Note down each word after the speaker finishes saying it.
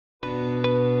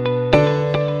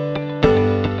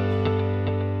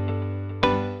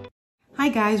Hi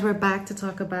guys, we're back to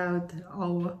talk about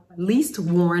our least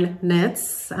worn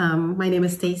knits. My name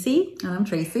is Stacy. And I'm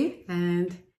Tracy.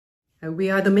 And we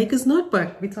are the Maker's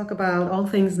Notebook. We talk about all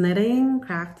things knitting,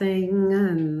 crafting,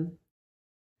 and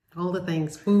all the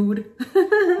things, food.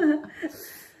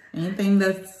 Anything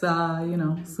that's,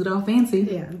 suit our fancy.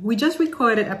 Yeah, we just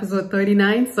recorded episode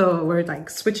 39, so we're like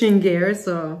switching gears,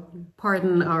 so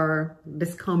pardon our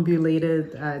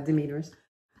discombobulated demeanors.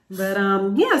 But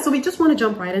yeah, so we just want to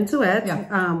jump right into it.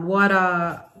 Yeah. What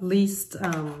are least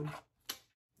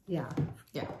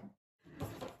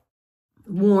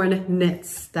worn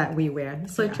knits that we wear.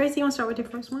 So Tracy, you want to start with your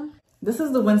first one? This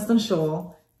is the Winston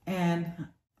shawl, and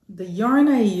the yarn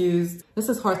I used, this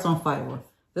is Hearts on Fiber.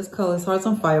 This color is Hearts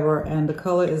on Fiber, and the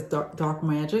color is Dark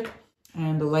Magic,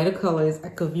 and the lighter color is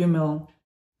Equiview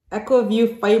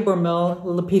Fiber Mill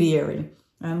Lapidary.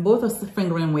 And both are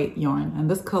finger and weight yarn, and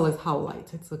this color is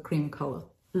Howlite. It's a cream color.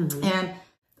 And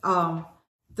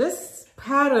this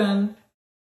pattern,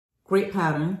 great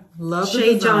pattern. Love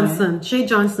Shay the design. Johnson. Shay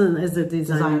Johnson is the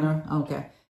designer. Okay,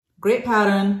 great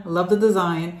pattern. Love the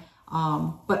design.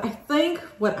 But I think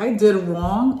what I did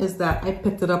wrong is that I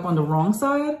picked it up on the wrong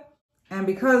side, and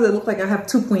because it looked like I have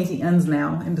two pointy ends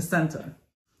now in the center,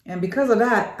 and because of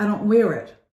that, I don't wear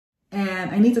it.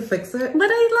 And I need to fix it. But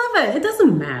I love it. It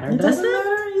doesn't matter, does it?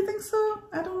 Matter? You think so?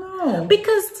 I don't know.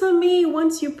 Because to me,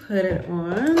 once you put it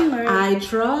on, like, I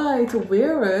try to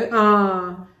wear it.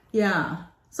 Yeah.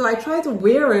 So I try to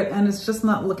wear it and it's just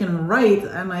not looking right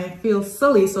and I feel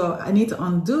silly. So I need to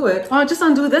undo it. Oh, just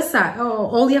undo this side. Oh,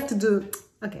 all you have to do.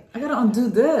 Okay. I gotta undo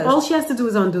this. All she has to do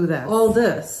is undo that. All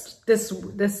this. This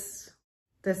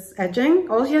edging.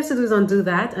 All she has to do is undo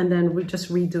that and then we just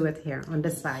redo it here on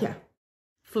this side. Yeah.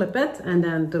 Flip it and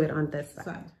then do it on this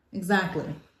side. Exactly.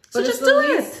 So but just do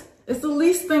it. It's the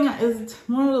least thing. It's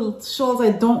one of the shawls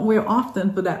I don't wear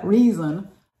often for that reason.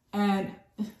 And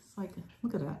it's like,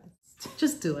 look at that.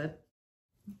 Just do it.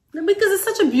 Because it's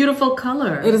such a beautiful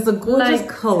color. It is a gorgeous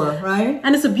color, right?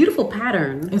 And it's a beautiful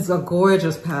pattern. It's a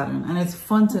gorgeous pattern and it's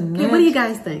fun to knit. Okay, what do you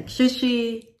guys think? Should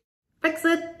she fix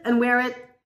it and wear it?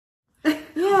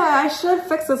 Yeah, I should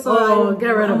fix it so get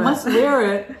rid of it. I must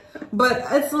wear it. But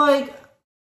it's like,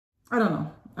 I don't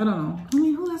know. I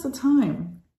mean, who has the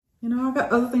time? You know, I've got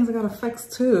other things I gotta fix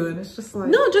too, and it's just like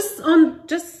no, just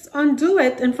undo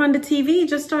it in front of the TV.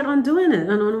 Just start undoing it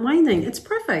and unwinding. It's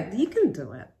perfect. You can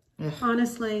do it. Yeah.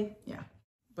 Honestly. Yeah,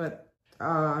 but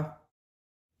I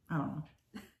don't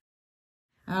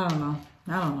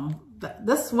know.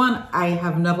 This one I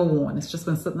have never worn. It's just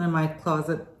been sitting in my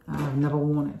closet. I've never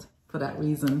worn it for that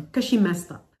reason. Because she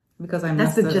messed up. Because I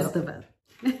messed it up. That's the gist of it.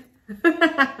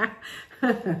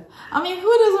 I mean,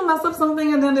 who doesn't mess up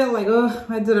something and then they're like, oh,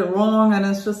 I did it wrong, and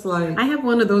it's just like I have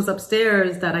one of those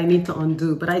upstairs that I need to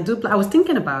undo, but I was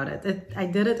thinking about it. I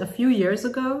did it a few years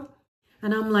ago,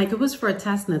 and I'm like, it was for a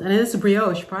test knit, and it's a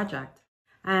brioche project,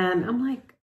 and I'm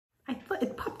like, I thought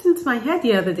it popped into my head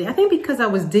the other day. I think because I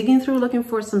was digging through looking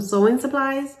for some sewing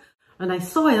supplies, and I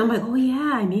saw it. I'm like, oh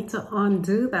yeah, I need to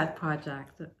undo that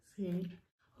project. Let's see.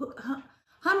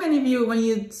 How many of you, when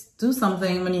you do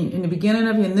something, when you in the beginning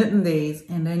of your knitting days,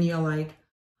 and then you're like,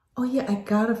 oh yeah, I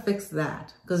gotta fix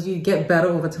that, because you get better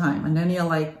over time, and then you're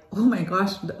like, oh my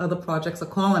gosh, the other projects are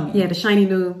calling me. Yeah, the shiny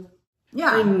new thing.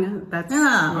 Yeah,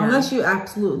 unless you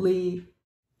absolutely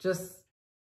just,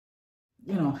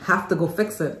 have to go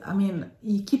fix it. I mean,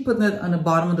 you keep putting it on the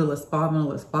bottom of the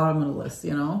list,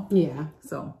 you know? Yeah.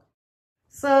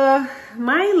 So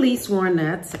my least worn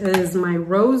knit is my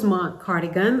Rosemont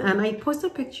cardigan, and I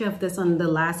posted a picture of this on the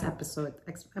last episode,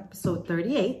 episode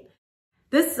 38.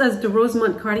 This is the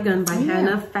Rosemont cardigan by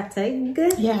Hannah Fattig.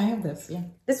 Yeah, I have this, yeah.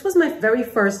 This was my very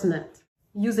first knit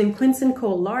using Clinton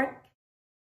Cole Lark.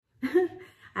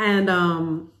 And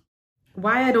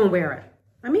why I don't wear it.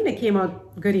 I mean, it came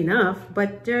out good enough,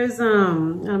 but there's,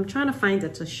 I'm trying to find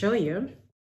it to show you.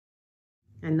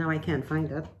 And now I can't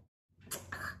find it.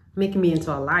 Making me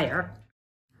into a liar.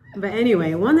 But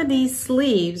anyway, one of these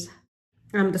sleeves,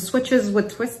 the switches were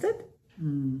twisted.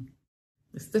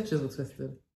 The stitches were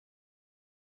twisted.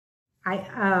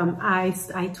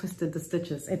 I twisted the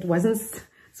stitches. It wasn't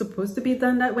supposed to be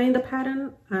done that way in the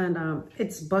pattern, and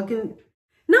it's bugging.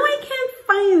 Now I can't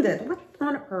find it. What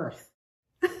on earth?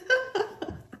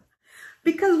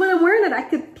 Because when I'm wearing it, I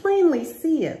could plainly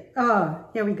see it. Oh,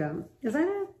 here we go. Is that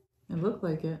it? It looked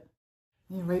like it.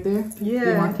 Yeah, right there. Yeah.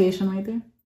 The markation right there.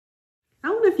 I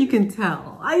don't know if you can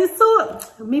tell. I saw,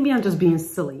 maybe I'm just being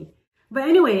silly. But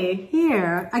anyway,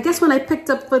 here, I guess when I picked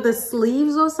up for the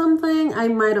sleeves or something, I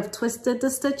might have twisted the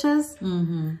stitches.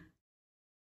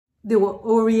 They were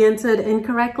oriented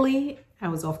incorrectly. I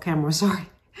was off camera, sorry.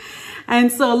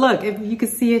 And so look, if you can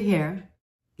see it here,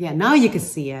 Yeah, now you can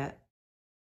see it.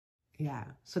 Yeah,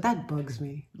 so that bugs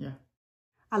me. Yeah.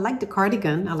 I like the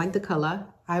cardigan. I like the color.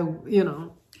 You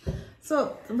know.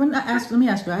 So let me ask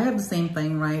you, I have the same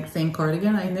thing, right? Same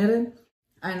cardigan I knitted,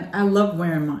 and I love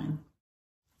wearing mine.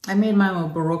 I made mine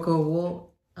with Barocco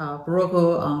wool,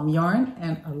 yarn,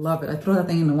 and I love it. I throw that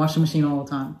thing in the washing machine all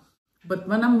the time. But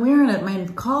when I'm wearing it, my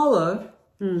collar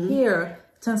here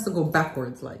tends to go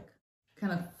backwards, like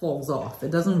kind of falls off. It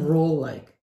doesn't roll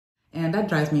like, and that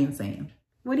drives me insane.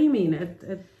 What do you mean?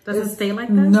 It doesn't stay like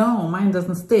this? No, mine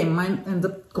doesn't stay. Mine ends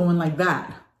up going like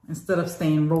that instead of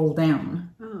staying rolled down.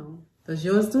 Oh. Does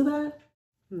yours do that?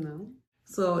 No.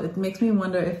 So it makes me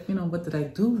wonder if, what did I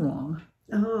do wrong?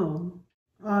 Oh.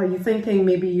 Oh, you're thinking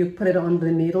maybe you put it on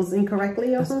the needles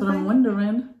incorrectly or something? That's what I'm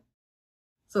wondering.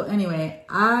 So anyway,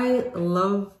 I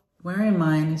love wearing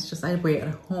mine. It's just I wear it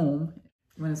at home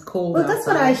when it's cold outside. That's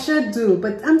what I should do.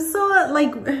 But I'm so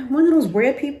like one of those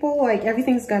weird people, like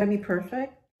everything's got to be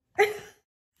perfect.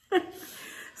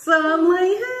 So I'm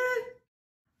like,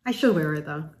 I should wear it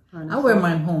though. I wear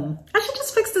mine home. I should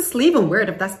just fix the sleeve and wear it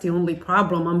if that's the only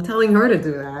problem. I'm telling her to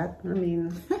do that. I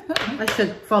mean, I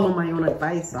should follow my own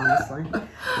advice, honestly.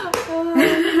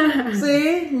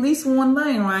 See, at least one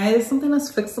thing, right? It's something that's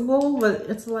fixable, but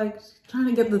it's like trying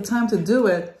to get the time to do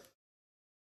it.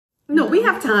 No, we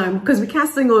have time because we're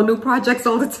casting on new projects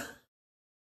all the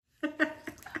time.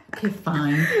 Okay,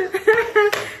 fine.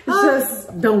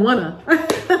 Just don't wanna.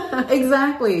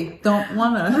 Exactly, don't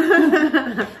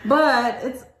wanna. But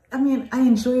it's, I mean, I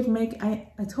enjoyed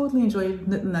I totally enjoyed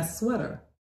knitting that sweater.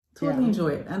 Totally enjoy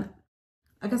it. And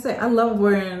like I say, I love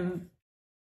wearing,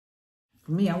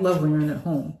 for me, I love wearing it at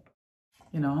home.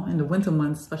 In the winter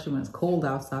months, especially when it's cold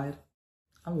outside.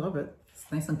 I love it. It's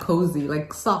nice and cozy,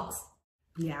 like socks.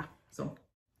 Yeah. So,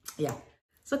 yeah.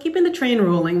 So keeping the train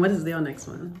rolling, what is the next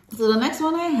one? So the next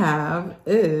one I have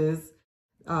is,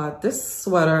 this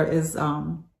sweater is, I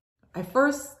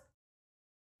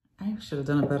should have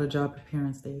done a better job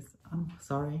preparing, Stacy. I'm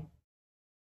sorry.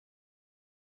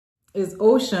 Is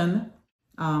Ocean,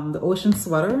 the Ocean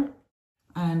sweater.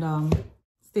 And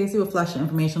Stacy will flash the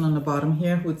information on the bottom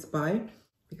here who it's by,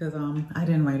 because I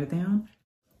didn't write it down.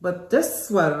 But this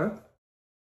sweater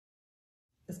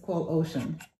is called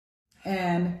Ocean.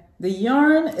 And the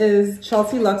yarn is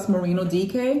Chelsea Luxe Merino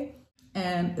DK.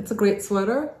 And it's a great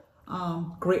sweater.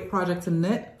 Great project to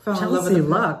knit. Chelsea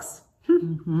Luxe.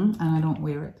 And I don't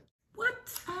wear it. What?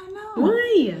 I know.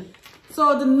 Why?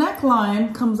 So the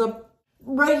neckline comes up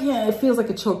right here. It feels like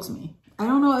it chokes me. I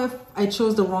don't know if I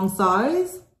chose the wrong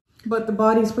size, but the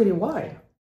body is pretty wide.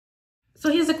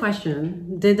 So here's a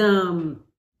question.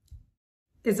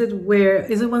 Is it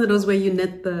one of those where you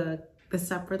knit the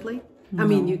separately? No. I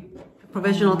mean, you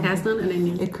professional cast on and then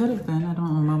you... It could have been. I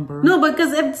don't remember. No,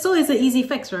 because it's an easy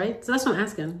fix, right? So that's what I'm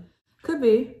asking. Could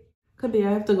be. Could be.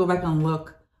 I have to go back and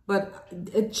look. But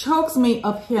it chokes me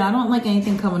up here. I don't like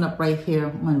anything coming up right here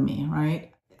on me,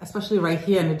 right? Especially right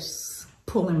here, and it's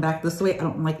pulling back this way. I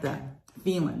don't like that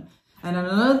feeling. And then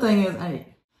another thing is I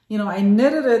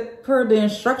knitted it per the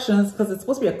instructions because it's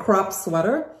supposed to be a crop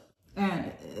sweater.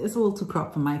 And it's a little too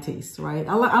crop for my taste, right?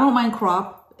 I don't mind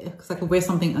crop because I could wear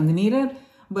something underneath it.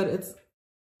 But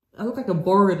I look like I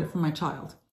borrowed it from my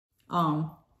child.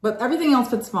 But everything else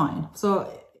fits fine. So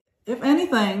if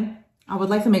anything, I would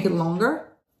like to make it longer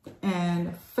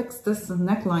and fix this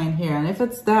neckline here. And if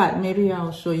it's that, maybe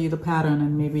I'll show you the pattern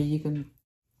and maybe you can,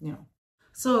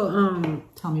 So,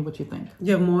 tell me what you think.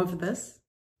 You have more of this?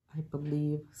 I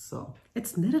believe so.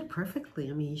 It's knitted perfectly.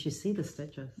 I mean, you should see the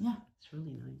stitches. Yeah. It's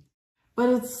really nice. But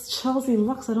it's Chelsea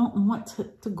Luxe. I don't want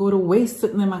to go to waste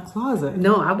sitting in my closet.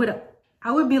 No, I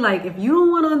would be like, if you don't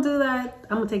want to do that,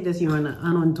 I'm going to take this yarn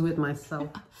and undo it myself.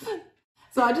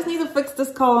 So I just need to fix this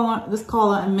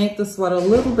collar and make the sweater a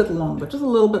little bit longer, just a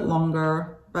little bit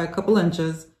longer by a couple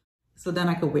inches. So then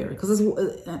I could wear it because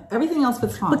everything else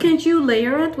fits fine. But can't you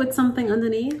layer it with something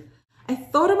underneath? I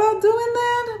thought about doing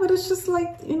that, but it's just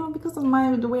like, because of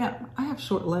the way I have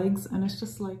short legs and it's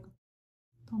just like,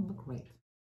 don't look right.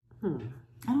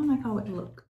 I don't like how it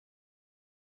look.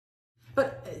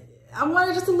 But I want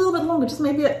it just a little bit longer, just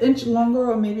maybe an inch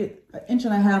longer or maybe an inch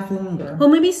and a half longer. Well,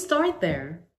 maybe start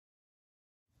there.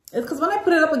 It's because when I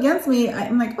put it up against me,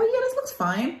 I'm like, oh yeah, this looks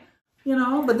fine,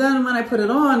 But then when I put it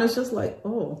on, it's just like,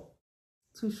 oh,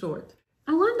 too short.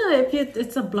 I wonder if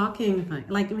it's a blocking thing.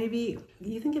 Like maybe,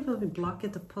 you think if it would block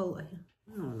it to pull? I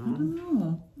don't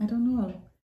know. I don't know.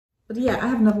 But yeah, I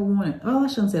have never worn it. Oh, I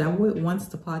shouldn't say that. I wore it once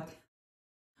to pod.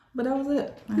 But that was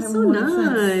it. It's so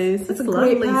nice. It's a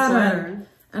great pattern.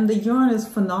 And the yarn is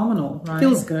phenomenal, right?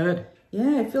 Feels good.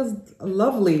 Yeah, it feels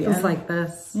lovely. Feels like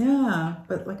this. Yeah,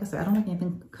 but like I said, I don't like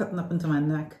anything cutting up into my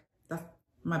neck.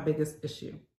 my biggest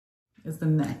issue. Is the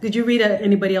neck. Did you read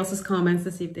anybody else's comments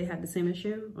to see if they had the same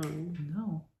issue? Or?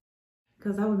 No,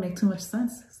 because that would make too much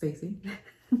sense, Stacy.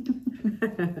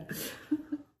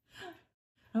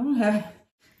 I'm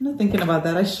not thinking about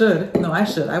that. I should. No, I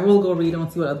should. I will go read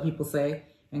and see what other people say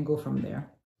and go from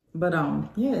there. But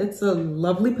yeah, it's a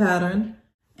lovely pattern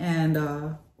and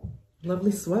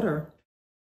lovely sweater.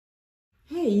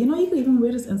 Hey, you know, you can even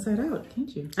wear this inside out,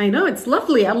 can't you? I know, it's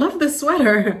lovely. I love this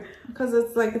sweater. Because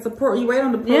it's like, it's a pearl. You wear it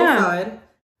on the pearl side,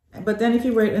 but then if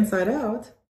you wear it inside out,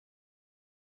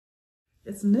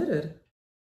 it's knitted.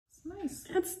 It's nice.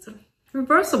 It's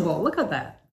reversible. Look at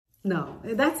that. No,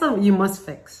 that's something you must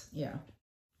fix. Yeah.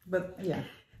 But yeah.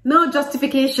 No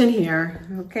justification here,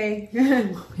 okay?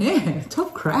 Yeah,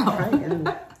 tough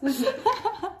crowd.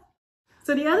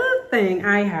 So the other thing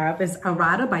I have is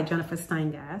Arata by Jennifer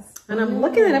Steingass. And I'm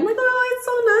looking at it, I'm like, oh, it's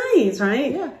so nice,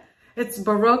 right? Yeah. It's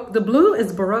Baroque. The blue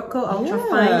is Barocco Ultra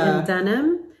Fine in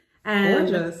denim. And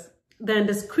gorgeous. Then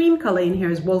this cream color in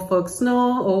here is Woolfolk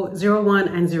Snow 01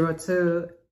 and 02.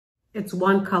 It's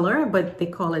one color, but they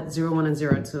call it 01 and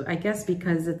 02. I guess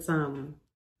because it's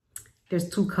there's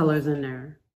two colors in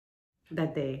there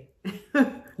that they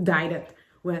dyed it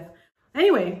with.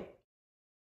 Anyway,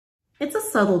 it's a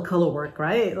subtle color work,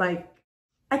 right? Like,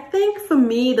 I think for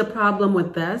me, the problem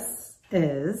with this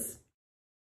is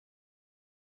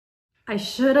I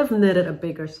should have knitted a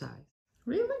bigger size.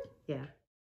 Really? Yeah.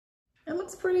 It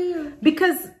looks pretty.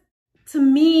 Because to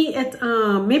me, it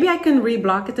maybe I can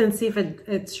reblock it and see if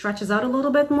it stretches out a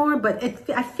little bit more, but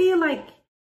I feel like,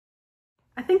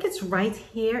 I think it's right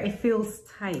here. It feels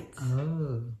tight.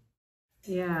 Oh.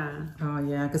 Yeah. Oh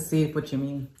yeah, I can see what you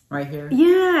mean. Right here.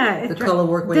 Yeah. The color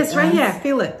work with this right here, I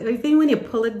feel it. I think when you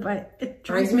pull it, but it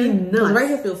drives me nuts. Right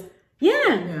here feels.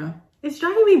 Yeah. It's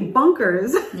driving me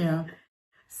bonkers. Yeah.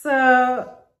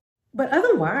 So, but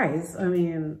otherwise, I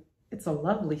mean, it's a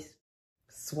lovely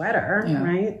sweater,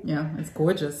 right? Yeah, it's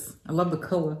gorgeous. I love the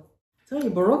color. I tell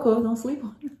you, Barocco, don't sleep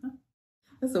on it.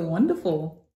 That's a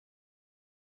wonderful.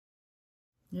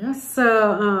 Yeah.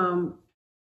 So,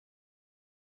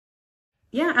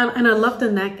 yeah, and I love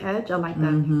the neck edge. I like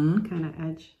that kind of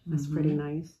edge. That's pretty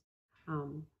nice.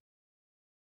 I'm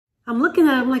looking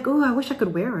at it, I'm like, oh, I wish I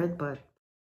could wear it, but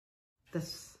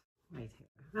this right here.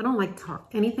 I don't like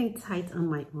anything tight on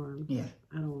my arm. Yeah.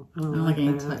 I don't like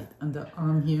anything tight on the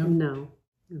arm here. No.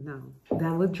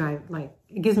 That would drive, like,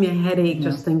 it gives me a headache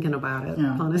just thinking about it,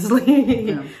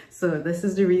 honestly. So this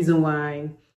is the reason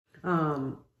why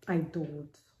I don't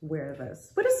wear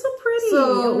this. But it's so pretty.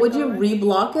 So would you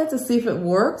reblock it to see if it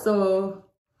works, or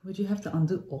would you have to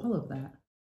undo all of that?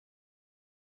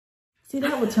 See,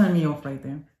 that would turn me off right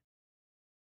there.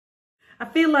 I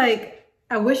feel like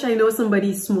I wish I know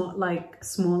somebody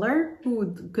smaller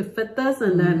who could fit this,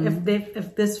 and then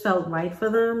if this felt right for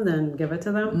them, then give it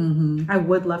to them. I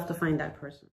would love to find that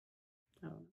person.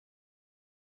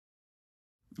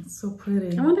 It's so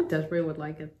pretty. I wonder if Desiree would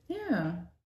like it. Yeah.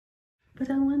 But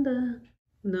I wonder.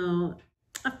 No.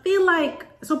 I feel like,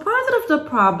 so part of the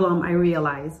problem I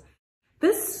realize,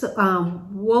 this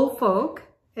Woolfolk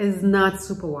is not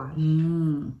superwash.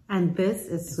 And this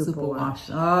is superwash.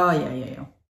 Oh, yeah.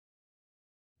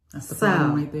 That's the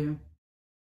problem right there.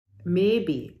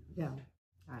 Maybe, I don't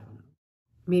know.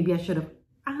 Maybe I should have,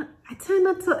 I tend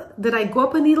not to, did I go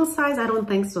up a needle size? I don't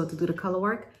think so, to do the color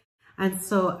work. And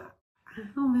so I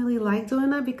don't really like doing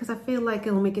that because I feel like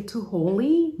it'll make it too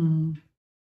holy.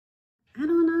 I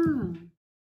don't know.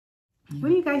 What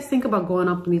do you guys think about going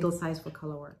up needle size for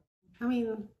color work? I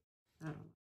mean, I don't know.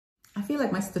 I feel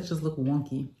like my stitches look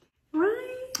wonky.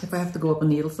 Right? If I have to go up a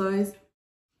needle size.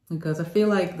 Because I feel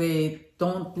like they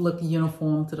don't look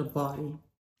uniform to the body.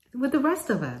 With the rest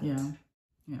of it. Yeah.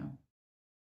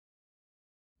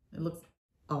 It looks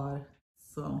odd.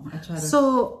 So I try to.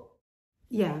 So,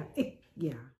 yeah.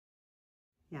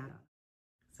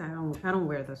 So I don't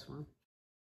wear this one.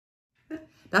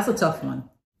 That's a tough one.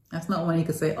 That's not one you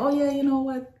could say, oh yeah, you know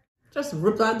what? Just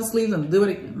rip out the sleeves and do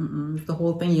it. It's the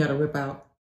whole thing you gotta rip out.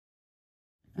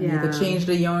 And either change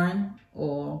the yarn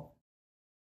or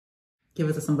give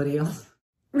it to somebody else.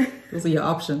 Those are your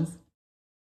options.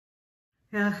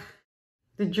 Yeah.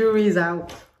 The jury's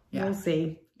out. Yeah. We'll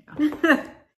see. Yeah.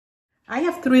 I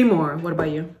have 3 more. What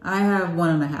about you? I have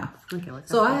 1.5. Okay, let's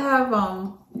so I have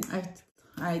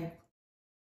I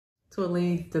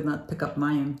totally did not pick up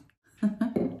mine.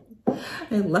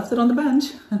 I left it on the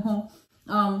bench.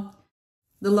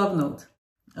 The love note.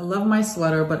 I love my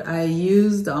sweater, but I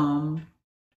used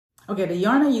okay, the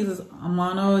yarn I use is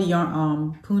Amano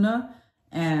yarn Puna,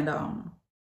 and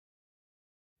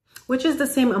which is the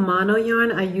same Amano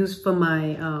yarn I use for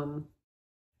my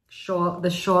shawl, the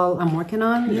shawl I'm working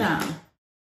on. Yeah.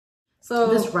 So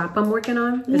this wrap I'm working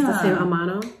on is the same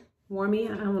Amano Warmy.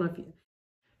 I don't know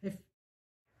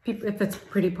if it's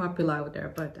pretty popular out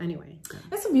there, but anyway.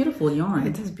 It's a beautiful yarn.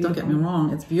 It is beautiful. Don't get me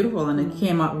wrong, it's beautiful, and it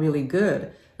came out really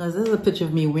good. Because this is a picture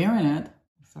of me wearing it.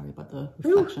 Sorry about the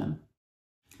reflection.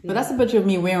 But that's a picture of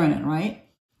me wearing it, right?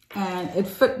 And it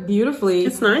fit beautifully.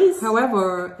 It's nice.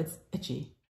 However, it's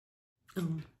itchy.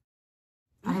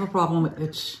 I have a problem with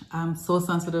itch. I'm so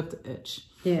sensitive to itch.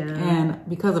 Yeah. And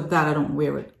because of that, I don't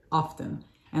wear it often.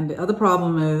 And the other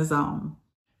problem is,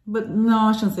 but no,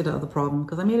 I shouldn't say the other problem,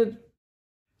 because I made it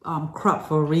crop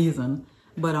for a reason.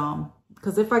 But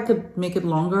because if I could make it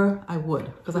longer, I would,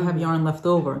 because I have yarn left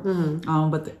over.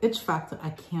 But the itch factor,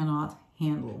 I cannot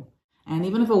handle. And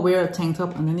even if I wear a tank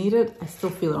top underneath it, I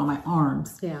still feel it on my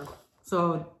arms. Yeah.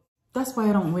 So that's why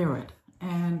I don't wear it.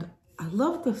 And I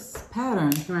love this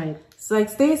pattern. Right. It's like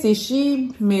Stacy,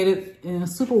 she made it in a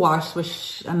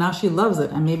superwash, and now she loves it.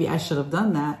 And maybe I should have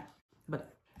done that,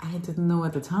 but I didn't know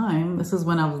at the time. This is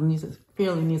when I was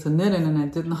fairly new to knitting, and I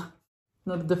did not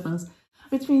know the difference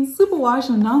between superwash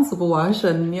and non-superwash,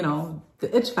 and you know,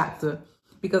 the itch factor.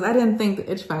 Because I didn't think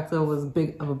the itch factor was a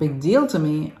big deal to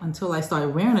me until I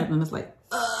started wearing it, and it's like,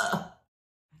 I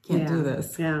can't do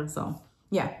this. Yeah. So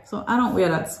yeah, so I don't wear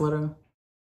that sweater.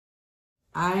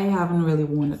 I haven't really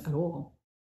worn it at all.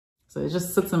 So it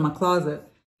just sits in my closet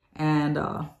and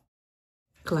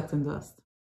collecting dust.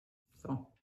 So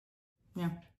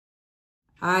yeah,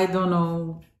 I don't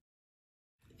know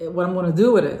what I'm going to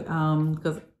do with it,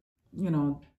 because you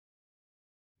know,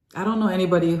 I don't know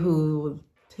anybody who would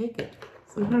take it.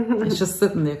 So it's just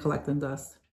sitting there collecting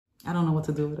dust. I don't know what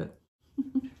to do with it.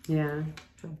 Yeah.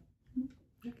 So,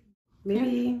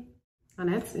 maybe on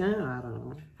Etsy. Yeah, I don't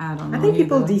know. I don't know. I think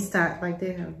people de-stack, like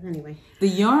they have anyway. The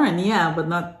yarn, yeah, but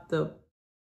not the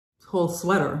whole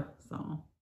sweater. So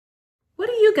what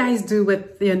do you guys do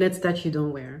with your knits that you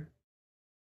don't wear?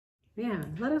 Yeah,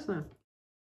 let us know.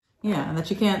 Yeah, that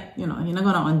you can't, you know, you're not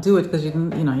going to undo it because you're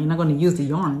not going to use the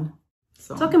yarn.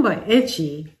 So talking about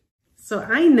itchy. So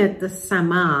I knit the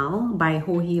Samal by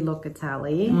Hohi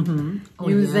Locatelli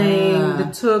using the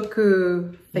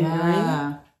Turku fingering.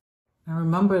 Yeah, I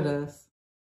remember this.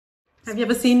 Have you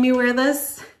ever seen me wear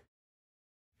this?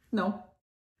 No.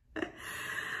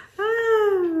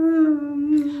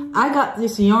 I got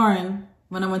this yarn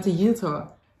when I went to Utah,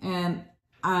 and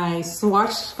I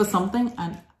swatched for something,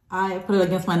 and I put it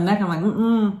against my neck. I'm like,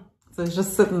 So it's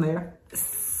just sitting there.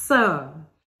 So,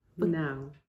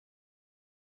 no.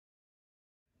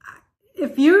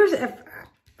 If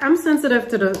I'm sensitive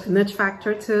to the niche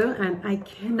factor too, and I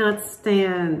cannot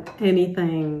stand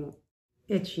anything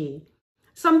itchy.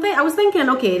 I was thinking,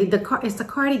 okay, it's the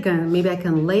cardigan. Maybe I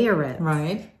can layer it.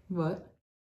 Right.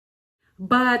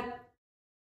 But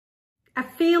I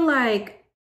feel like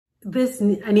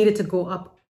I needed to go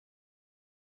up.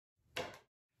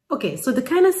 Okay, so the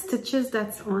kind of stitches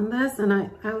that's on this, and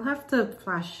I'll have to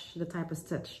flash the type of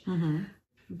stitch.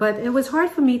 But it was hard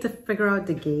for me to figure out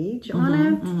the gauge on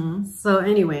it. So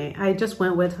anyway, I just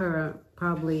went with her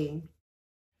probably,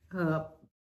 I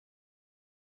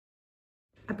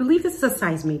believe this is a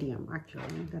size medium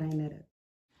actually that I knitted.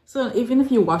 So even if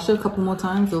you wash it a couple more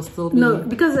times, it'll still be... No,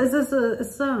 because this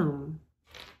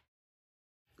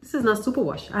is not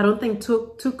superwash. I don't think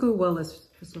Tuku wool is...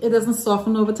 It doesn't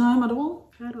soften over time at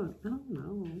all? I don't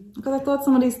know. Because I thought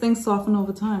some of these things soften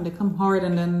over time. They come hard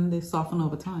and then they soften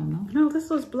over time, no? No,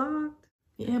 this was blocked.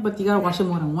 Yeah, but you gotta wash it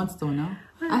more than once though, no?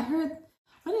 I heard,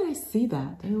 where did I see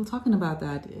that? They were talking about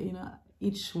that, you know,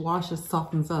 each wash just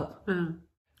softens up.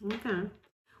 Okay.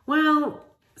 Well,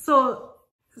 so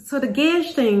the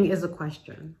gauge thing is a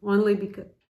question, only because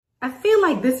I feel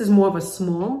like this is more of a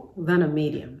small than a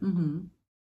medium.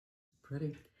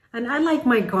 Pretty. And I like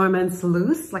my garments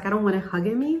loose, like I don't want it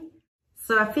hugging me.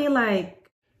 So I feel like,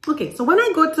 okay, so when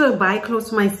I go to buy clothes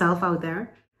for myself out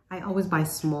there, I always buy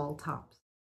small tops.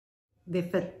 They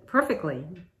fit perfectly.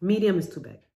 Medium is too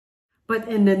big. But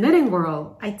in the knitting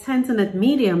world, I tend to knit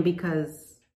medium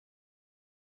because,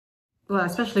 well,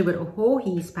 especially with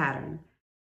Hohi's pattern.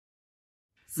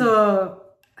 So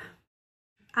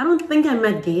I don't think I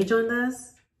met gauge on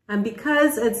this. And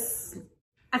because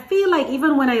I feel like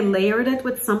even when I layered it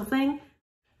with something,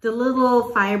 the little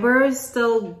fibers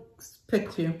still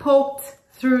poked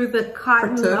through the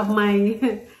cotton of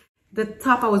the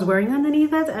top I was wearing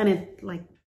underneath it, and it like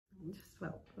just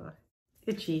felt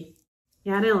itchy.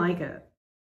 Yeah, I didn't like it.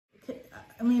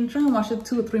 I mean, try and wash it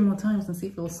 2 or 3 more times and see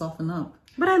if it'll soften up.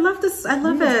 But I love this. I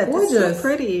love it. Gorgeous. It's so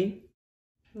pretty.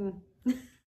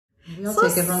 Maybe I'll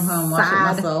take it from home and wash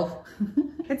it myself.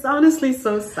 It's honestly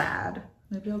so sad.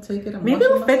 Maybe I'll take it and maybe wash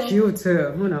it'll it fit myself. you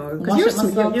too. Who knows? Wash it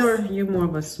myself. Because you're more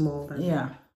of a small than yeah.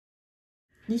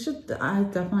 You should. I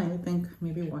definitely think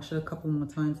maybe wash it a couple more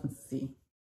times and see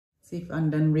if,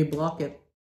 and then reblock it.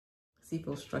 See if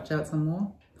it'll stretch out some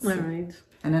more. All right.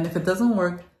 And then if it doesn't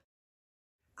work,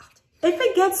 if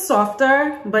it gets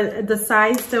softer but the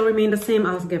size still remain the same,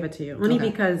 I'll give it to you. Only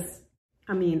because,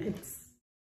 I mean, it's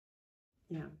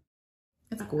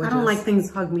gorgeous. I don't like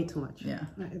things hug me too much. Yeah.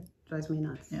 It drives me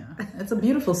nuts. Yeah. It's a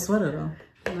beautiful sweater though.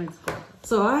 It's gorgeous.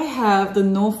 So I have the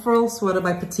No Frills sweater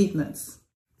by Petite Knits.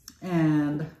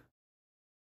 And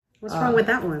what's wrong with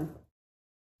that one?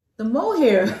 The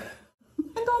mohair.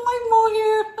 I don't like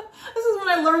mohair. This is when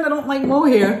I learned I don't like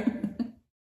mohair.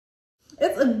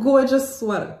 It's a gorgeous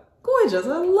sweater. Gorgeous.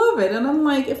 I love it. And I'm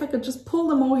like, if I could just pull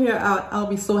the mohair out, I'll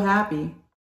be so happy.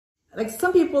 Like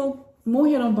some people,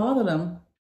 mohair don't bother them.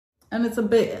 And it's a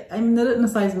big, I knit it in a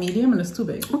size medium and it's too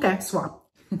big. Okay, swap.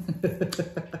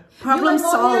 Problem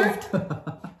solved.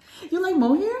 You like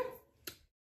mohair?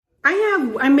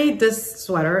 I made this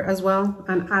sweater as well,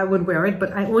 and I would wear it,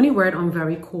 but I only wear it on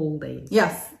very cold days.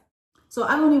 Yes. So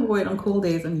I only wear it on cold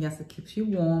days, and yes, it keeps you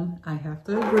warm. I have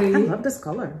to agree. I love this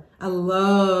color. I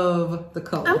love the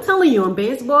color. I'm telling you, on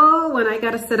baseball, when I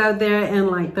gotta sit out there in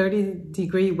like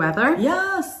 30-degree weather.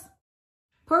 Yes.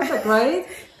 Perfect, right?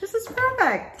 This is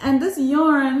perfect. And this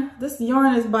yarn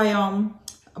is by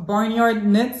Barnyard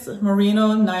Knits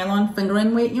Merino Nylon Finger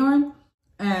and Weight yarn,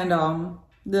 and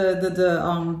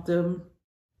the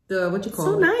what you call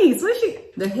so it? Nice. What she?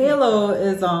 The halo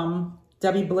is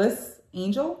Debbie Bliss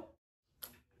Angel.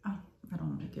 Oh, I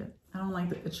don't like it. I don't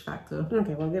like the itch factor.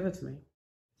 Okay, well, give it to me.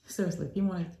 Seriously, if you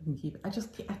want it, you can keep it. I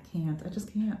can't. I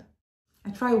just can't.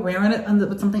 I try wearing it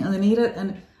with something underneath it,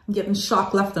 and I'm getting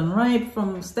shock left and right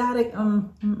from static.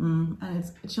 And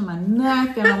it's itching my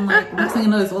neck, and I'm like, next thing you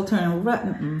know, it's all turning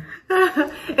red.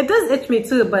 It does itch me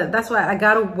too, but that's why I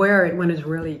gotta wear it when it's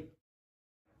really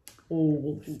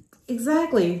old.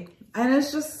 Exactly. And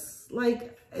it's just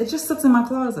like, it just sits in my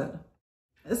closet.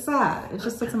 It's sad. It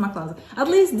just sits in my closet. At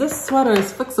least this sweater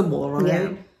is fixable, right?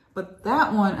 Yeah. But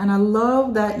that one, and I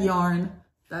love that yarn,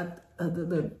 that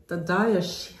the dye,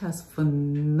 she has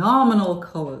phenomenal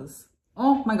colors.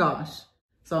 Oh my gosh.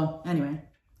 So anyway,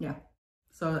 yeah.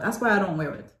 So that's why I don't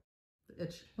wear it. The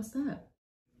itch. What's that?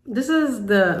 This is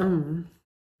the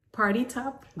Party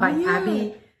Top by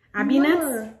Abby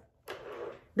Knits.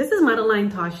 This is Madeline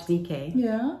Tosh DK.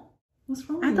 Yeah. What's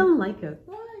wrong with it? I don't like it.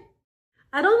 Why?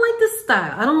 I don't like the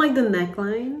style. I don't like the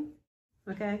neckline.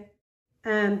 Okay.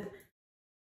 And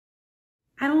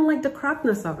I don't like the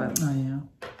cropness of it. Oh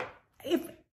yeah.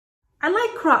 I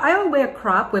like crop. I would wear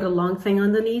crop with a long thing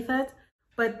underneath it,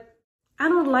 but I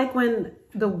don't like when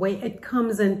the way it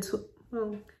comes into,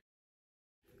 well,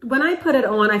 when I put it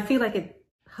on, I feel like it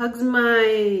hugs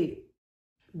my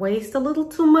waist a little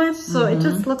too much. So it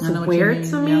just looks weird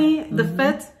to me. Yeah. The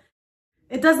fit,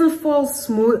 it doesn't fall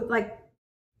smooth. Like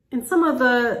in some of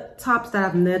the tops that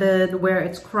I've knitted where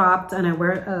it's cropped and I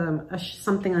wear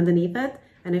something underneath it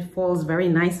and it falls very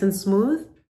nice and smooth.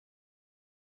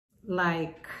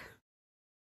 Like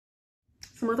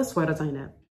some other sweaters I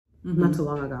knit not too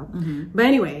long ago. But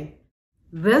anyway,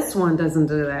 this one doesn't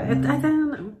do that. I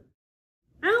don't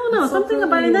know. It's something so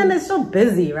about it. Then it's so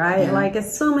busy, right? Yeah. Like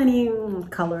it's so many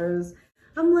colors.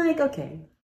 I'm like, okay.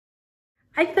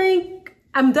 I think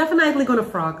I'm definitely going to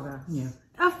frog this. Yeah.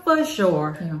 For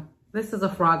sure. Yeah. This is a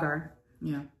frogger.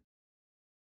 Yeah.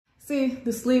 See,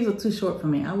 the sleeves are too short for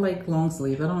me. I like long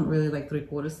sleeves. I don't really like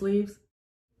 3/4 sleeves.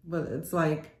 But it's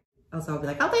like, else I'll be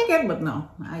like, I'll take it. But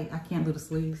no, I can't do the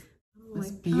sleeves.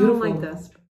 It's beautiful. I don't like this.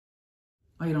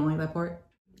 Oh, you don't like that part?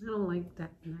 I don't like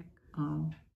that neck.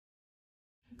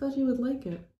 I thought you would like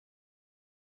it.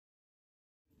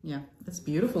 Yeah, it's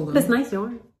beautiful though. It's nice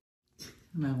yarn.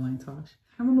 Madeline Tosh.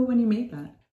 I remember when you made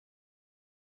that.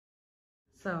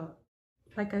 So,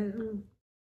 like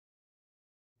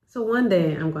so one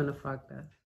day I'm going to frog this.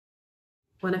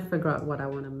 When I figure out what I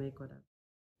want to make with it.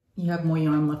 You have more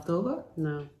yarn left over?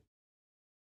 No.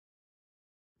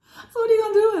 So what are you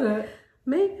going to do with it?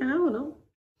 Maybe, I don't know.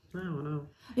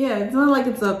 Yeah, it's not like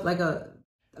it's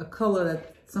a color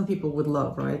that some people would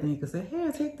love, right? And you can say,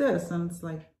 here, take this. And it's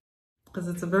like, because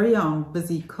it's a very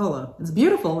busy color. It's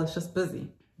beautiful, it's just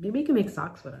busy. Maybe you can make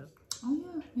socks with it. Oh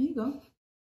yeah, there you go.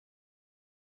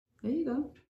 There you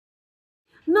go.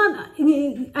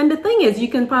 And the thing is, you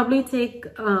can probably take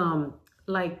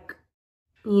like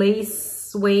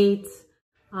lace weight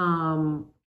and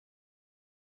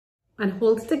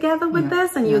hold together with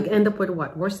this, and you end up with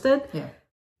what, worsted? Yeah.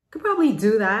 Could probably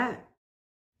do that.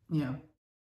 Yeah.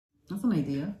 That's an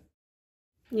idea.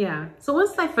 Yeah. So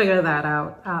once I figure that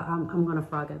out, I'm gonna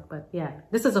frog it. But yeah,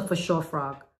 this is a for sure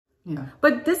frog. Yeah.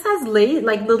 But this has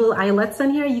like little eyelets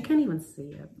in here. You can't even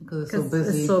see it because it's so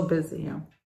busy. It's so busy. Yeah.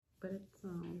 But it's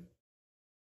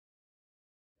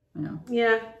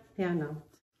yeah. Yeah. No,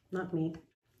 not me.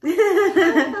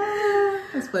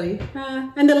 That's funny.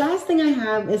 And the last thing I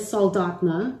have is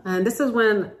Soldotna, and this is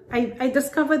when I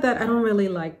discovered that I don't really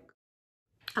like.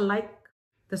 I like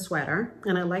the sweater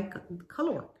and I like the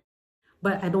color work,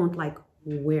 but I don't like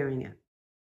wearing it.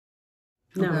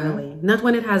 Not really. Not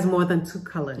when it has more than 2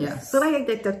 colors. Yes. So like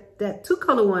that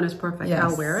 2-color one is perfect. Yes.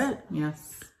 I'll wear it.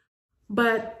 Yes.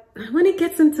 But when it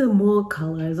gets into more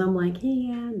colors, I'm like,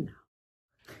 yeah,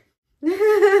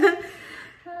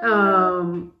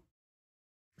 no.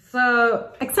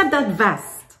 So except that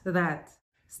vest that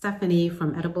Stephanie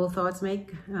from Edible Thoughts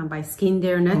make by Skin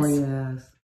Dare Knits. Oh yes.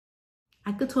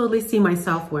 I could totally see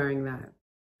myself wearing that.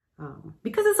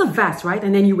 Because it's a vest, right?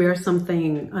 And then you wear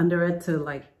something under it to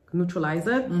like neutralize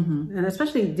it. And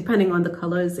especially depending on the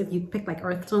colors, if you pick like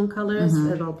earth tone colors,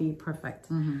 it'll be perfect.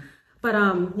 But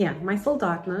yeah, my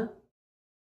Soldotna.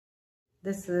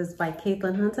 This is by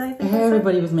Caitlin Hunter, I think.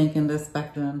 Everybody was making this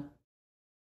back then.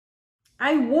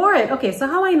 I wore it. Okay, so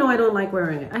how I know I don't like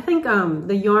wearing it? I think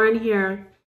the yarn here,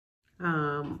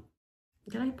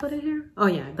 did I put it here? Oh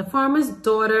yeah, the Farmer's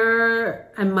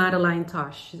Daughter and Madeline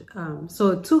Tosh.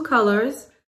 So 2 colors.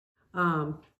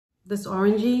 This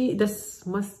orangey, this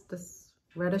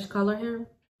reddish color here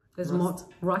is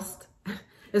rust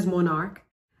is Monarch,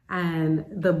 and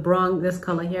the this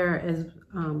color here is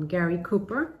Gary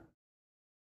Cooper,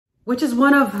 which is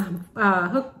one of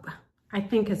I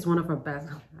think it's one of her best.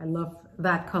 I love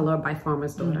that color by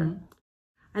Farmer's Daughter.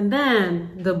 And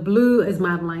then the blue is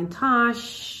Madeline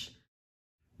Tosh,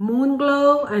 Moon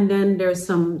Glow, and then there's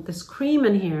this cream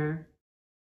in here.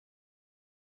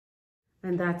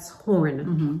 And that's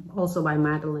Horn, also by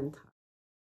Madeline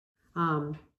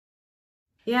Tosh.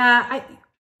 Yeah,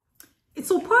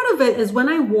 so part of it is when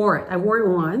I wore it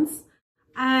once,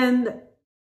 and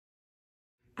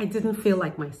I didn't feel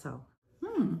like myself.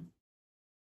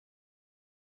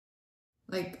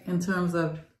 Like in terms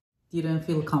of you didn't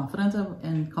feel confident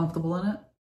and comfortable in it?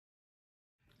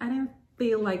 I didn't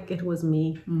feel like it was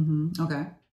me. Okay.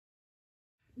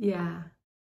 Yeah.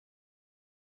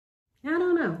 I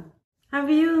don't know. Have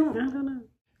you? I don't know.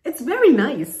 It's very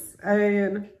nice. I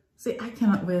mean, see, I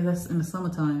cannot wear this in the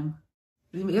summertime.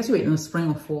 I guess you wait in the spring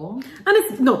or fall.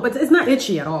 And but it's not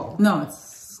itchy at all. No,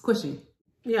 it's squishy.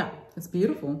 Yeah. It's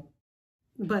beautiful.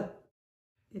 But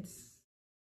it's,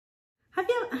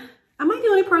 am I the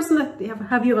only person that,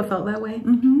 have you ever felt that way?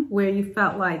 Where you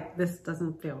felt like this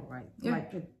doesn't feel right? Yeah.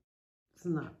 Like it's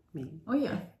not me. Oh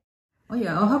yeah. Oh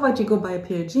yeah. Or how about you go buy a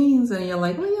pair of jeans and you're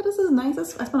like, oh yeah, this is nice. I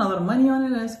spent a lot of money on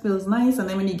it and it feels nice. And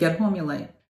then when you get home, you're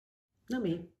like, not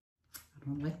me. I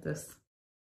don't like this.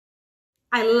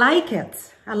 I like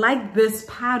it. I like this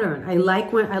pattern. I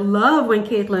love when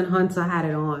Caitlin Hunter had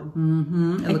it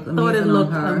on. It thought it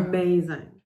looked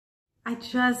amazing. I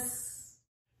just,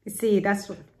 see, that's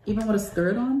what. Even with a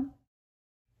skirt on?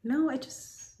 No,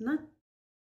 not.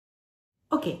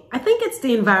 Okay, I think it's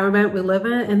the environment we live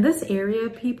in. In this area,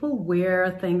 people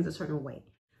wear things a certain way.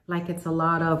 Like it's a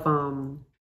lot of,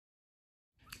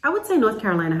 I would say North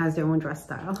Carolina has their own dress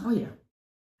style. Oh yeah.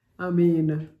 I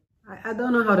mean, I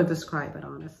don't know how to describe it,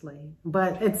 honestly.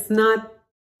 But it's not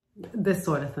this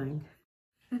sort of thing.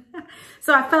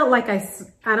 So I felt like I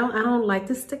don't like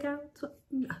to stick out.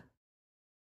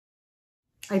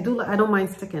 I don't mind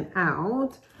sticking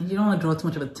out. And you don't want to draw too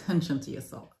much of attention to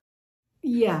yourself.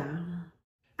 Yeah.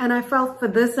 And I felt for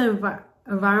this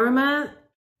environment,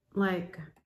 like,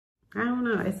 I don't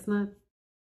know, it's not,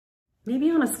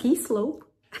 maybe on a ski slope,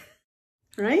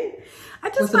 right? I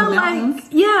just felt like,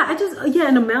 yeah,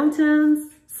 in the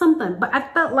mountains, something. But I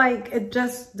felt like it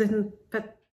just didn't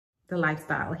fit the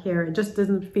lifestyle here. It just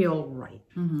didn't feel right.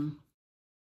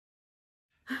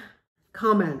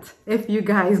 Comment if you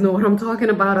guys know what I'm talking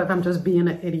about, if I'm just being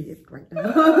an idiot right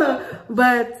now.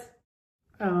 But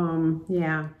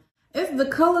yeah, it's the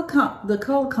color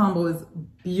combo is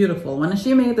beautiful. When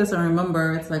she made this, I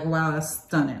remember it's like, wow, that's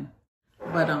stunning.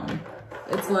 But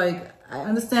it's like, I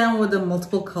understand with the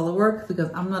multiple color work because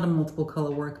I'm not a multiple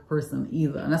color work person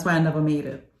either, and that's why I never made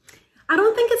it. I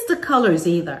don't think it's the colors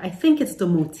either. I think it's the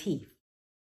motif.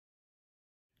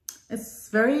 It's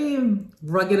very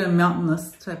rugged and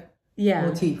mountainous type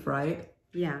motif, right?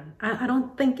 Yeah, I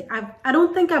don't think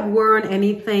I've worn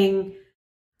anything.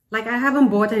 Like I haven't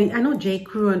bought any. I know J.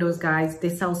 Crew and those guys, they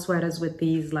sell sweaters with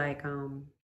these like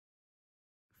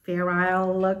Fair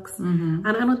Isle looks, and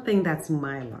I don't think that's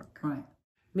my look. Right?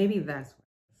 Maybe that's.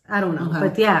 I don't know, Okay.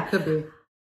 but yeah, could be.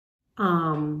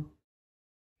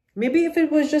 Maybe if it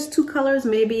was just two colors,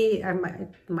 maybe I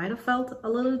might have felt a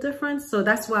little different. So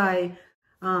that's why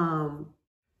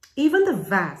even the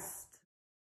vest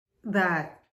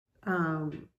that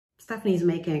Stephanie's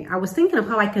making, I was thinking of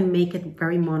how I can make it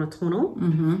very monotonal,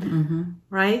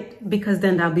 right? Because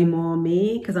then that'll be more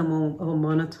me, because I'm a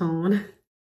monotone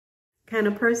kind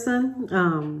of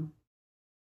person.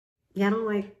 Yeah,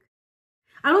 I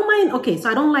don't mind. Okay, so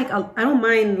I don't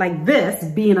mind like this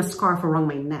being a scarf around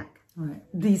my neck. Right.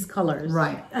 These colors.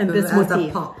 Right. And so this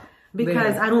motif. Pop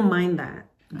because there. I don't mind that.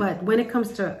 But when it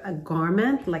comes to a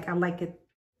garment, like I like it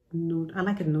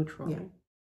neutral. Yeah.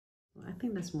 I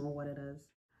think that's more what it is.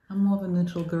 I'm more of a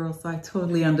neutral girl, so I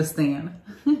totally understand.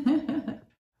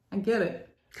 I get it.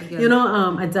 You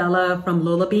know, Adela from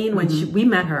Lola Bean, when we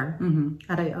met her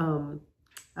at a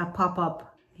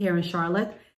pop-up here in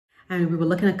Charlotte, and we were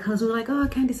looking at colors, we were like, oh, I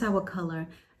can't decide what color.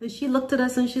 And she looked at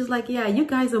us and she's like, yeah, you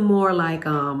guys are more like,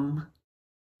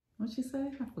 what'd she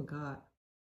say? I forgot.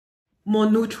 More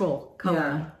neutral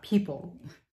color people.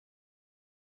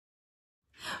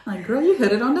 Like, girl, you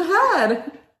hit it on the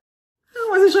head. I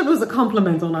wasn't sure if it was a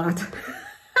compliment or not.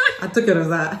 I took it as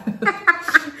that.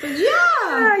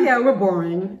 Yeah, we're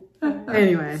boring.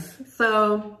 Anyway,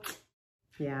 so,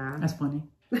 yeah. That's funny.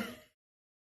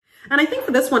 And I think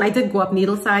for this one, I did go up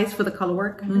needle size for the color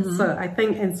work. So I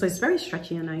think, and so it's very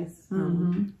stretchy and nice.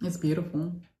 It's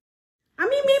beautiful. I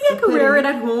mean, maybe I could wear it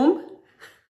at home.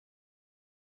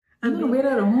 I'm gonna wear it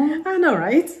at home? I know,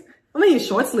 right? I mean,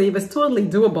 short sleeve is totally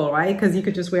doable, right? Because you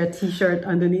could just wear a t-shirt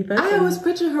underneath it. I always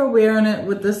picture her wearing it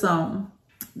with this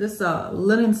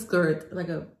linen skirt, like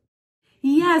a...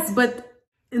 Yes, but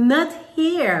not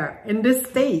here in this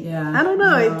state. Yeah. I don't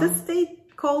know. This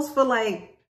state calls for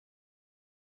like...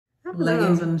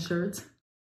 leggings and shirts.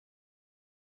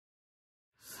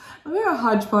 We're a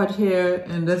hodgepodge here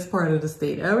in this part of the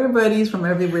state. Everybody's from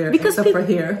everywhere except for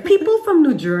here. People from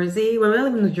New Jersey, when I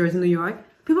live in New Jersey, New York,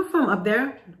 people from up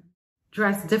there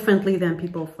dress differently than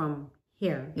people from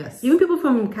here. Yes. Even people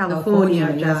from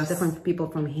California dress different from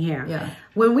people from here. Yeah.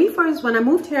 When I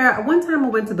moved here, one time I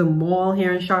went to the mall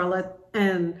here in Charlotte,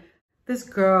 and this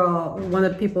girl, one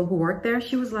of the people who worked there,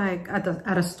 she was like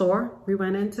at a store we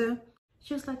went into.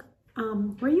 She was like,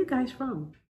 where are you guys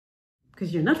from?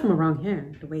 Because you're not from around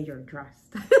here, the way you're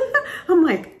dressed. I'm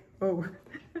like, oh.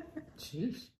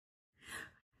 Jeez.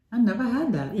 I never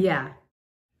had that. Yeah.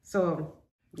 So,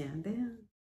 yeah.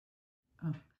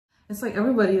 Oh. It's like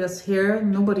everybody that's here,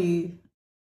 nobody,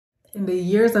 in the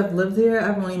years I've lived here,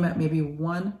 I've only met maybe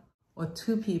one or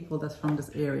two people that's from this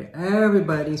area.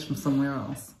 Everybody's from somewhere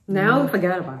else. Now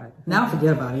forget about it. Now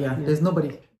forget about it, yeah. There's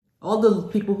nobody. All the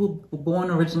people who were born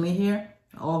originally here,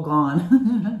 all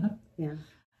gone. Yeah.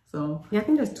 So. Yeah, I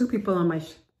think there's two people on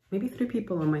maybe three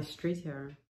people on my street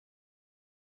here.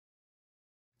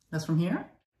 That's from here?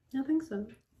 I think so.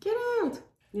 Get out.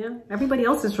 Yeah. Everybody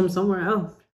else is from somewhere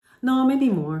else. No, maybe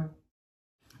more.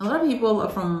 A lot of people are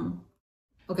from,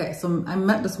 okay, so I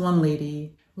met this one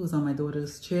lady who's on my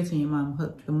daughter's cheer team,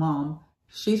 the mom.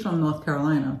 She's from North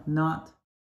Carolina, not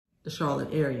the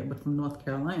Charlotte area, but from North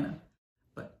Carolina.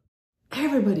 But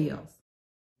everybody else,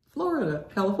 Florida,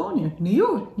 California, New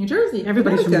York, New Jersey.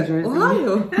 Everybody's from New Jersey.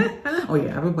 Ohio. Oh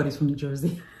yeah, everybody's from New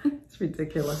Jersey. It's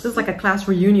ridiculous. It's like a class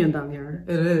reunion down here.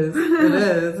 It is. It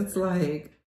is. It's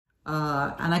like,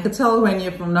 and I could tell when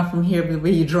you're not from here the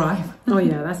way you drive. Oh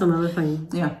yeah, that's another thing.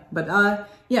 Yeah, but I've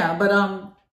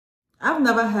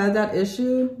never had that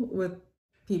issue with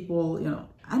people. You know,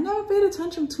 I never paid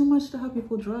attention too much to how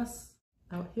people dress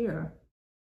out here.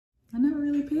 I never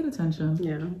really paid attention.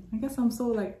 Yeah, I guess I'm so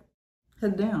like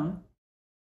head down.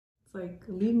 It's like,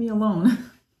 leave me alone.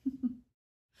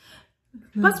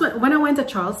 Plus, when I went to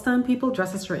Charleston, people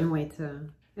dress a certain way too.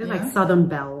 They're like Southern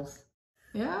belles.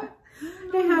 Yeah.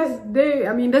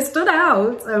 They stood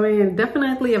out. I mean,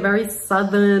 definitely a very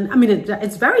Southern, I mean,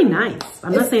 it's very nice.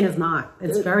 I'm not saying it's not.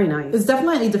 It's very nice. It's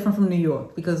definitely different from New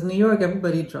York, because New York,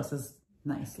 everybody dresses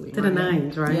nicely. To the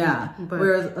nines, right? Yeah. But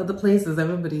whereas other places,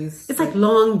 everybody's... It's like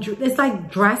it's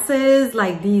like dresses,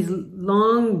 like these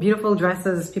long, beautiful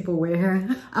dresses people wear.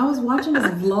 I was watching this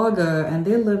vlogger, and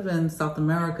they live in South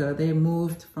America. They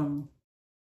moved from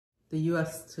the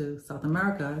U.S. to South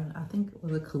America. I think it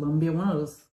was Colombia, one of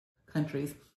those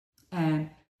countries. And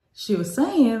she was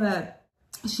saying that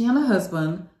she and her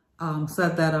husband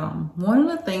said that one of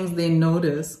the things they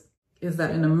noticed is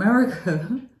that in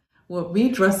America, well, we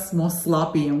dress more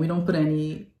sloppy and we don't put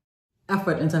any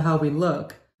effort into how we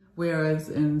look. Whereas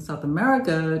in South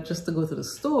America, just to go to the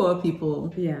store,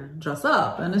 people dress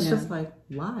up. And it's just like,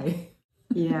 why?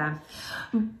 Yeah.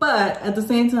 But at the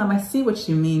same time, I see what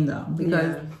you mean though,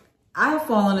 because I've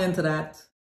fallen into that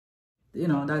you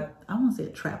know, that, I won't say a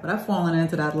trap, but I've fallen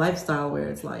into that lifestyle where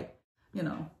it's like, you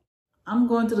know, I'm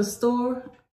going to the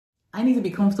store. I need to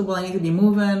be comfortable. I need to be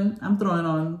moving. I'm throwing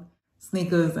on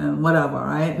sneakers and whatever,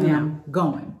 right? And I'm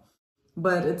going.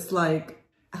 But it's like,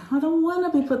 I don't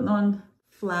want to be putting on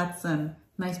flats and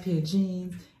nice pair of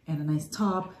jeans and a nice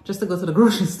top just to go to the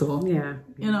grocery store. Yeah.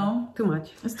 You know? Too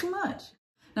much. It's too much.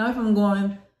 Now, if I'm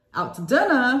going out to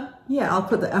dinner, yeah, I'll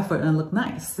put the effort and look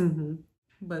nice.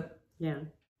 But, yeah,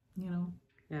 you know.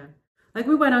 Yeah. Like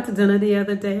we went out to dinner the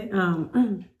other day.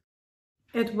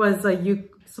 It was a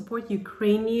support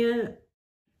Ukraine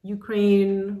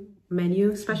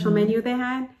menu, special menu they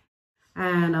had.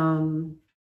 And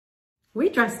we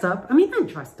dressed up. I mean, not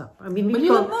dressed up. I mean, but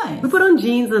you look nice. We put on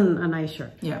jeans and a nice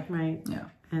shirt. Yeah. Right? Yeah.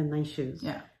 And nice shoes.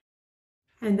 Yeah.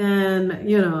 And then,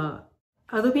 you know,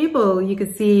 other people, you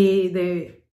could see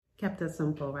they kept it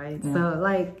simple, right? Yeah. So,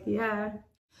 like, yeah.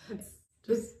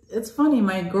 It's funny.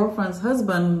 My girlfriend's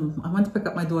husband, I went to pick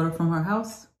up my daughter from her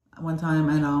house one time,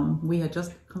 and we had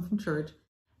just come from church,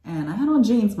 and I had on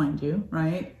jeans, mind you,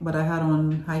 right? But I had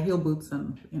on high heel boots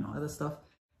and, you know, other stuff.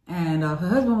 And her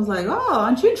husband was like, "Oh,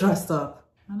 aren't you dressed up?"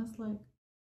 And it's like,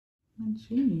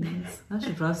 jeez, that's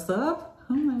dressed up.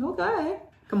 I'm like, okay.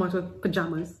 Come on with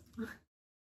pajamas.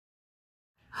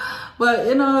 But,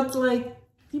 you know, it's like,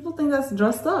 people think that's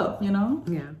dressed up, you know?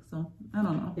 Yeah. So, I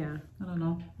don't know. Yeah. I don't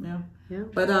know. Yeah. Yeah.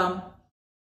 But,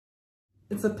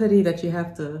 it's a pity that you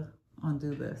have to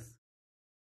undo this.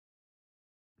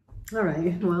 All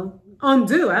right. Well,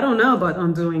 undo. I don't know about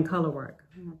undoing color work.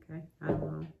 Okay. I don't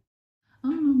know. I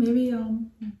don't know. Maybe,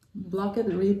 block it,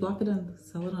 reblock it, and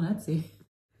sell it on Etsy.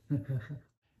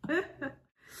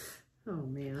 Oh,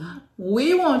 man.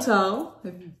 We won't tell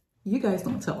if you guys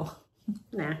don't tell.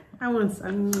 Nah, I won't.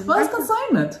 Well, it's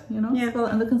consignment, you know? Yeah. Sell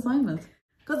it under consignment.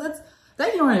 Because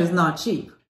that yarn is not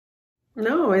cheap.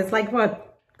 No, it's like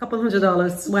what? A couple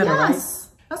 $100 sweater,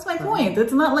 yes. Right? That's my point.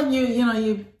 It's not like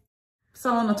you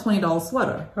selling a $20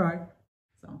 sweater. Right.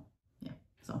 So, yeah.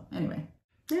 So, anyway.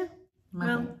 Yeah.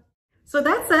 Well, so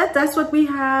that's it. That's what we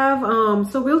have.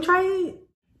 So we'll try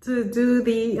to do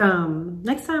the,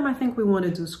 next time I think we want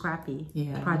to do scrappy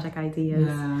project ideas.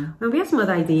 Yeah. And we have some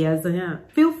other ideas. Yeah.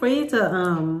 Feel free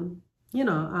to,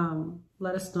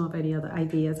 let us know of any other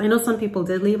ideas. I know some people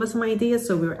did leave us some ideas,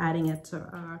 so we're adding it to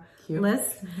our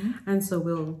list. And so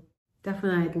we'll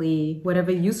definitely,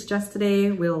 whatever you suggest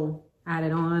today, we'll add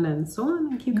it on and so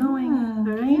on and keep going. All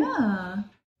right? Yeah.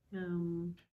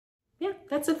 Yeah,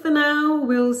 that's it for now.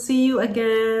 We'll see you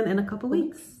again in a couple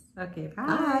weeks. Okay, bye.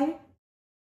 Bye.